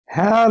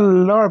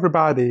Hello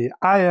everybody,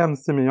 I am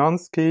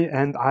Simeonski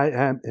and I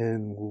am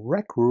in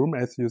Rec Room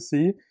as you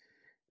see.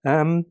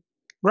 Um,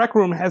 Rec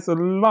Room has a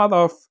lot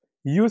of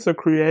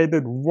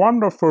user-created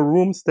wonderful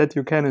rooms that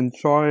you can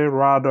enjoy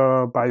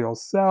rather by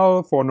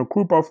yourself or in a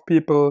group of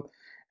people.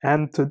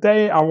 And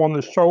today I want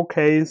to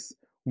showcase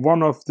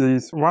one of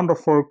these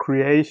wonderful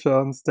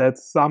creations that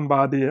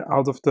somebody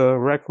out of the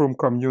Rec Room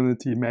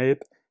community made.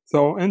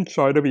 So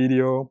enjoy the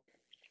video.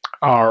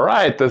 All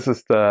right, this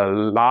is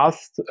the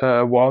last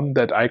one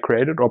that I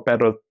created, or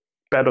better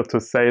to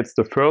say, it's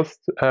the first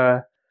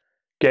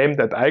game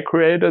that I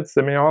created,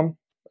 Simeon.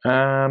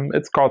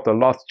 It's called The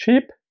Lost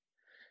Sheep,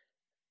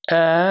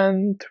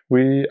 and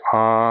we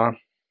are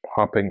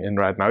hopping in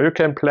right now. You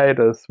can play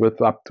this with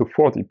up to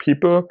 40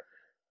 people.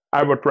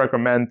 I would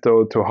recommend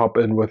though to hop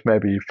in with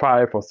maybe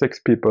 5 or 6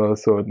 people,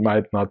 so it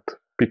might not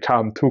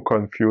become too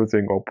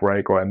confusing or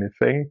break or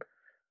anything.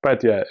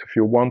 But yeah, if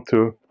you want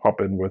to hop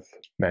in with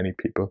many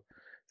people.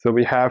 So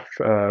we have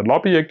a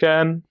lobby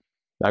again,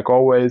 like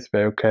always,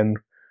 where you can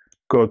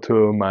go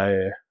to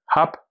my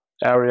hub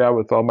area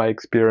with all my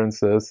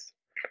experiences,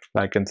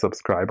 like and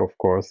subscribe, of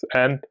course,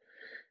 and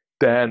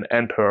then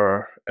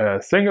enter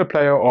a single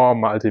player or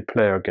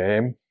multiplayer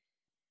game.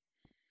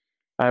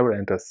 I will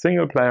enter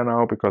single player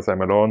now because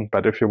I'm alone,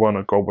 but if you want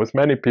to go with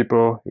many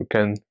people, you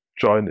can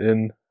join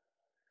in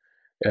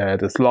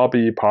this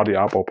lobby, party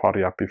up or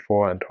party up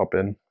before and hop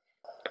in.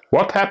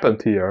 What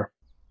happened here?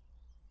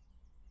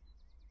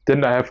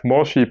 Didn't I have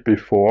more sheep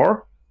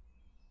before?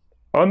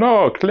 Oh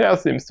no, Claire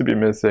seems to be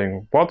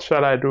missing. What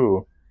shall I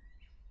do?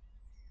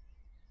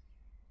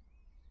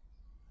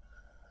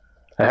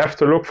 I have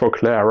to look for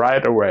Claire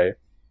right away.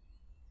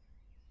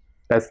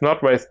 Let's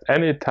not waste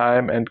any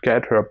time and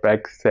get her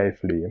back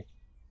safely.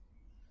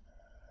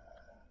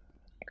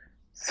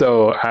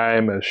 So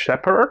I'm a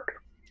shepherd.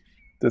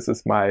 This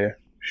is my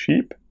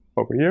sheep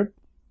over here.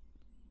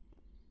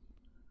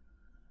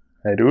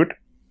 Hey dude.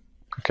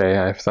 Okay,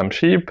 I have some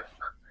sheep.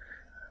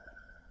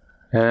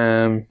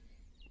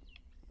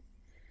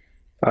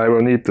 I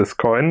will need this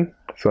coin,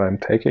 so I'm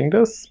taking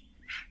this.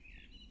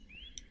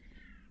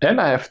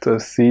 And I have to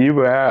see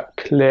where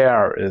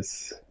Claire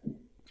is,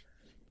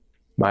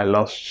 my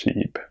lost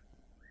sheep.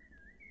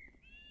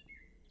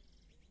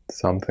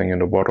 Something in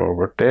the water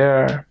over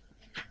there.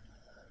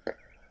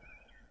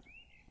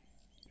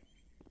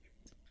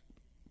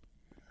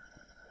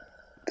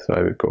 So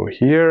I will go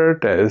here.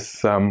 There is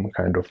some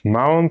kind of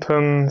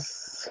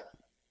mountains.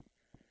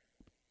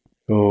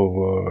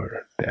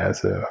 Over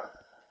there's a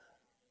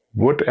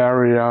wood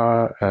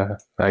area,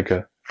 like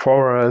a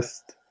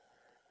forest,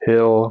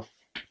 hill,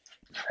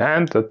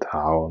 and a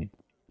town.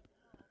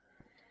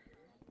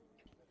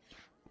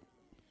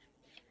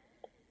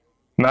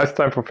 Nice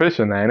time for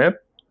fishing, ain't it?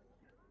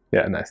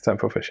 Yeah, nice time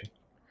for fishing.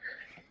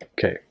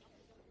 Okay.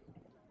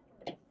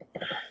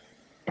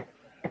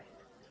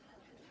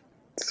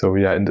 So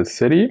we are in the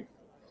city.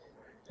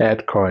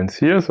 Add coins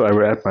here, so I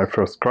will add my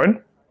first coin.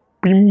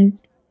 Beam.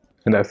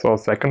 And I saw a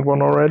second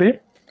one already.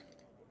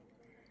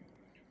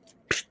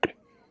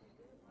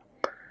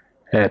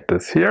 Add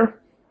this here.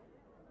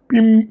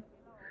 Beam.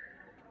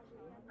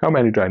 How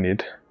many do I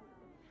need?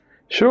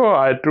 Sure,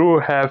 I do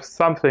have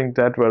something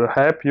that will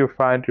help you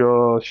find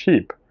your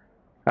sheep.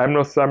 I'm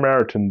no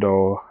Samaritan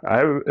though.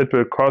 It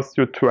will cost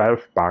you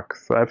 12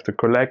 bucks. So I have to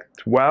collect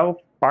 12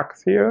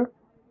 bucks here.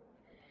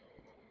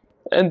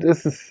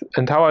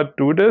 And how I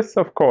do this?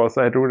 Of course,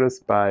 I do this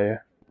by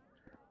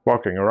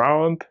walking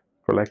around,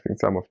 collecting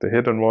some of the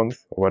hidden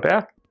ones over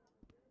there,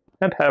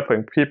 and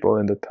helping people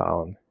in the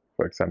town.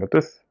 For example,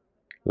 this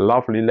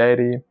lovely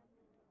lady.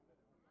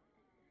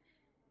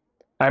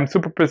 I'm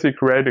super busy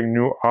creating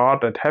new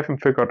art and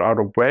haven't figured out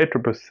a way to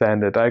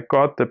present it. I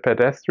got the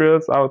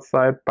pedestrians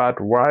outside, but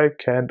why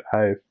can't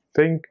I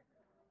think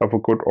of a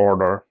good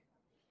order?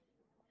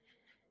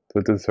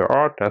 So this is her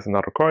art. There's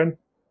another coin.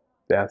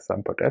 There's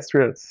some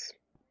pedestrians.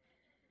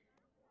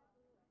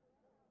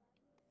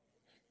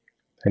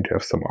 And you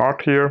have some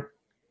art here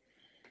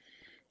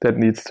that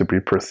needs to be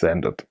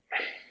presented.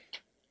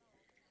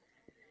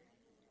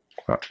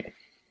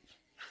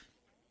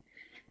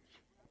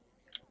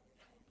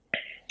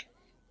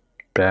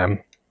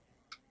 Bam.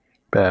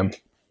 Bam.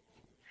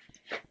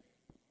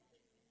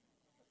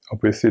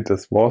 Obviously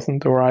this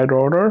wasn't the right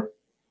order.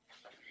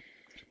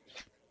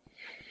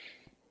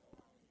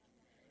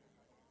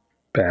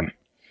 Bam.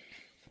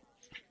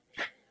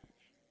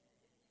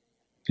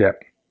 Yeah.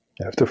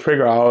 You have to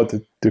figure out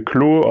the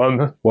clue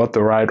on what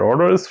the right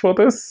order is for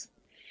this.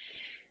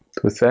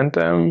 To send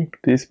them.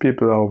 These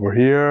people over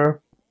here.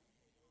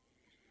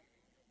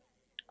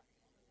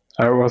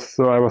 I was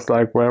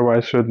like, well,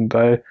 why shouldn't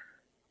I?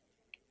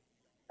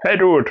 Hey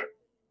dude,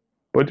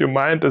 would you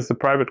mind? It's a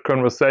private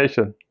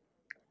conversation.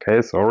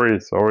 Okay, sorry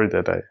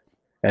that I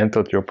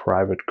entered your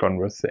private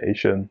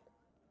conversation.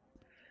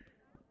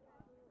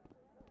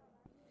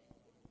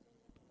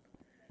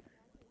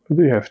 What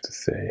do you have to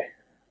say?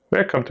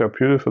 Welcome to a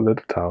beautiful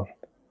little town.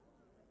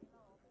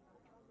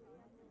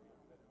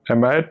 I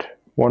might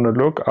want to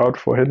look out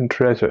for hidden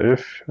treasure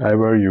if I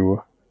were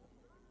you.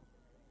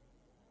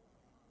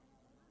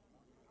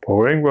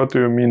 Boring? What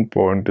do you mean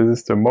boring? This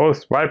is the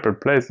most vibrant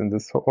place in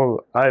this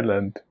whole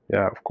island.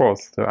 Yeah, of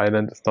course, the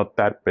island is not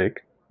that big.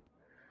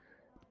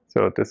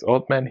 So this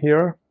old man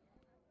here.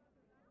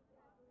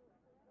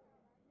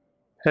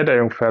 Hey there,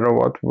 young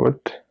fellow,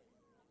 what?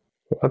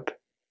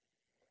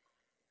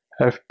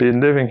 I've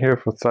been living here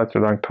for such a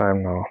long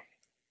time now.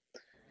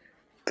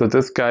 So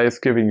this guy is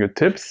giving you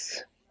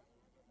tips.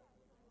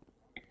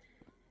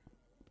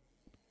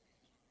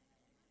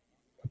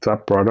 What's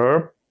up,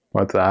 brother?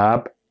 What's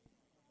up?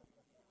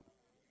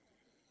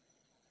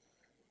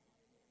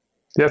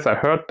 Yes, I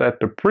heard that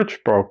the bridge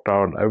broke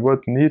down. I would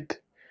need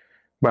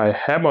my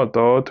hammer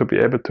though to be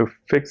able to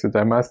fix it.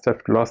 I must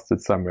have lost it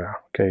somewhere.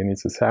 Okay, he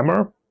needs his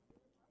hammer.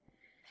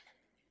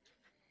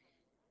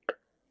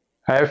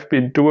 I have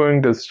been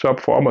doing this job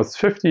for almost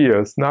 50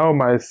 years. Now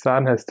my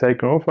son has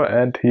taken over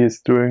and he is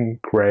doing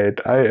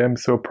great. I am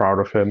so proud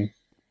of him.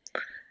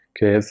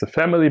 Okay, it's a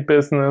family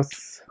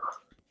business.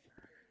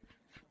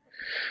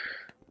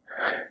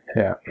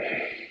 Yeah.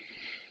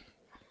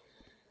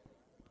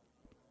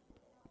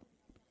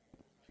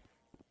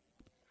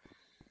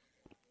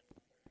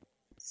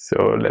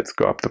 So let's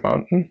go up the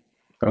mountain.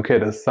 Okay,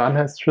 the sun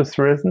has just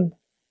risen.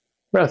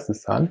 Where's the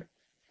sun?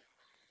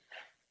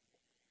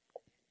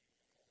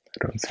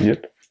 I don't see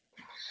it.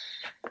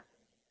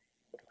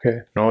 Okay,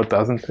 no, it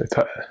doesn't.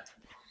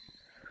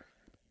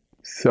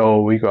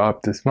 So we go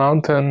up this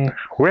mountain.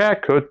 Where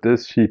could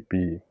this sheep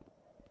be?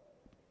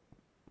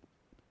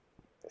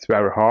 It's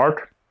very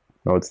hard.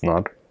 No, it's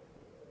not.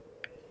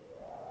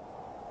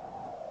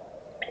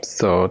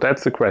 So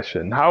that's the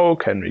question. How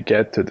can we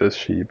get to this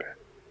sheep?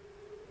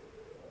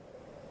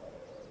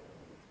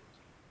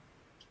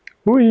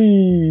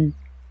 Whee!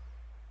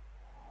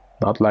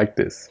 Not like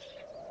this.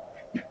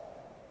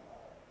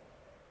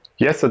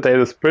 Yesterday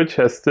this bridge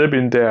has still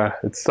been there.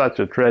 It's such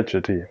a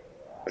tragedy.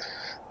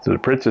 So the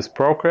bridge is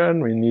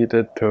broken. We need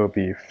it to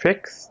be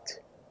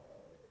fixed.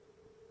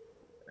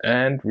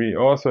 And we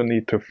also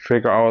need to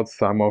figure out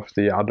some of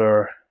the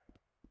other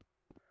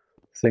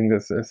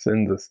things that is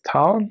in this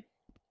town.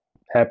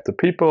 Help the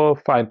people,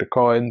 find the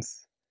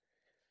coins,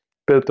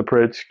 build the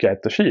bridge,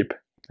 get the sheep.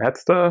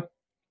 That's the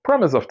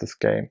promise of this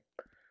game.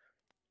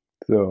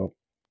 So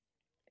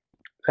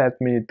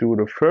let me do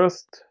the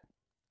first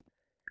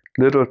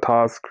little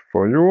task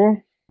for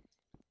you.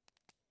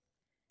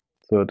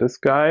 So this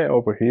guy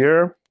over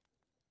here.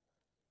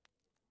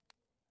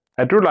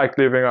 I do like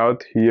living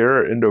out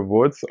here in the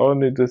woods,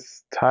 only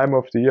this time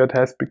of the year it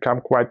has become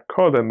quite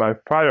cold and my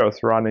fire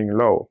is running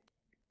low.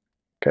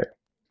 Okay,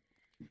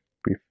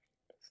 we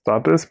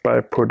start this by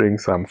putting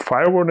some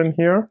firewood in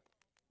here.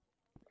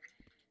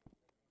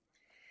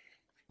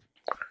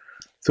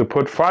 So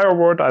put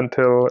firewood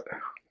until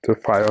the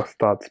fire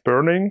starts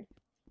burning.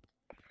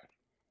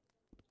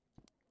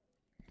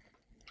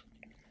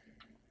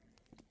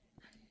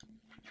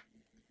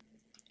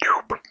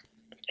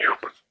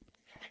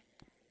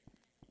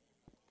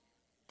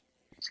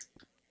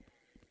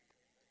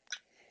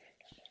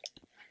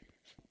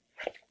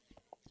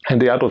 And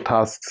the other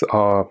tasks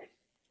are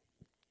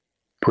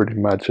pretty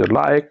much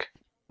alike.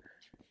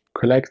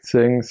 Collect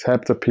things,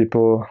 help the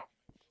people.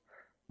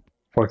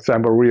 For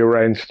example,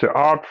 rearrange the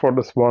art for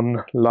this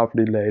one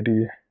lovely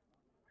lady.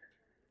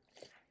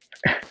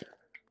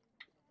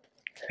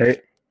 Hey.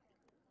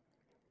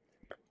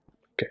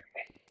 Okay.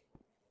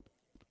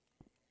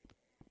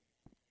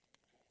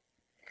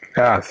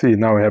 Yeah, see,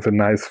 now we have a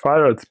nice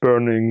fire. It's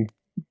burning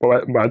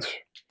much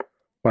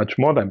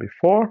more than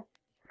before.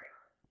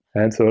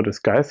 And so this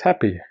guy is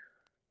happy.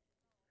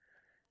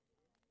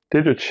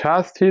 Did you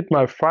just heat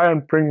my fire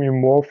and bring me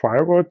more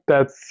firewood?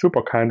 That's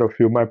super kind of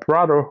you. My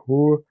brother,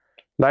 who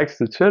likes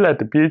to chill at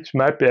the beach,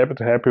 might be able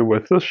to help you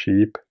with the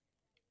sheep.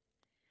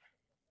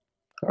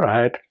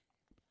 Alright.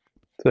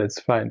 So let's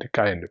find the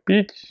guy on the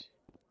beach.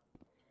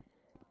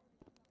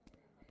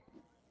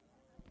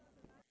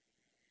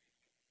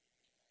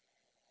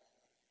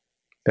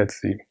 Let's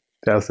see.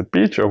 There's a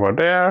beach over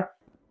there.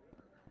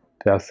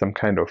 There's some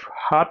kind of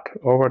hut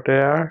over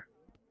there.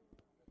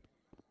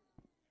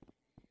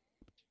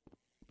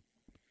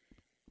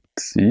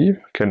 See, you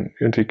can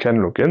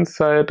look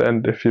inside,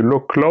 and if you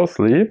look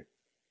closely,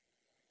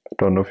 I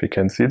don't know if you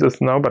can see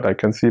this now, but I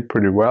can see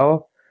pretty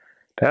well.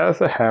 There's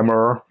a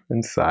hammer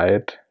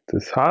inside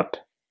this hut,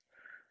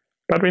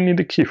 but we need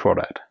a key for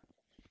that.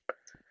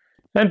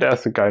 And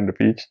there's a guy on the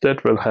beach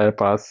that will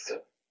help us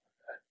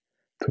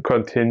to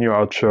continue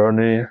our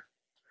journey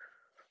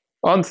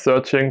on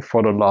searching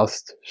for the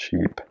lost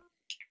sheep.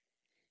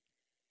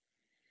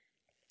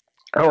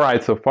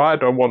 Alright, so far I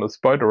don't want to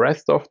spoil the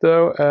rest of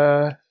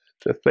the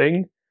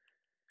thing.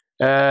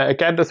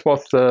 Again, this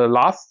was the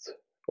last,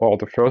 or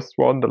the first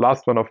one, the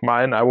last one of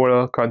mine. I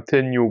will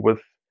continue with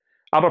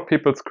other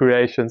people's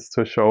creations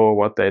to show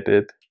what they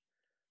did.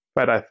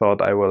 But I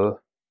thought I will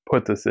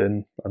put this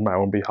in on my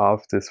own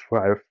behalf, these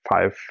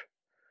five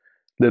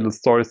little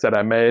stories that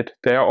I made.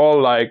 They are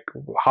all like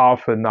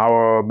half an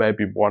hour,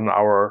 maybe 1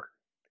 hour.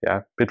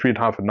 Yeah, between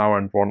half an hour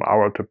and 1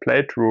 hour to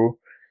play through.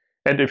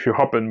 And if you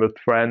hop in with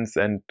friends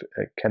and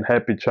can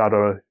help each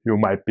other, you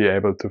might be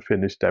able to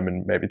finish them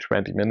in maybe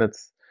 20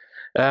 minutes.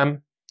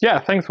 Yeah,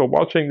 thanks for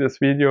watching this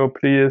video.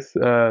 Please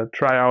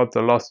try out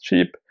the Lost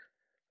Sheep,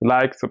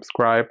 like,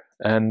 subscribe,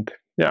 and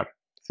yeah,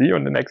 see you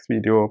in the next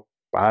video.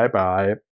 Bye bye.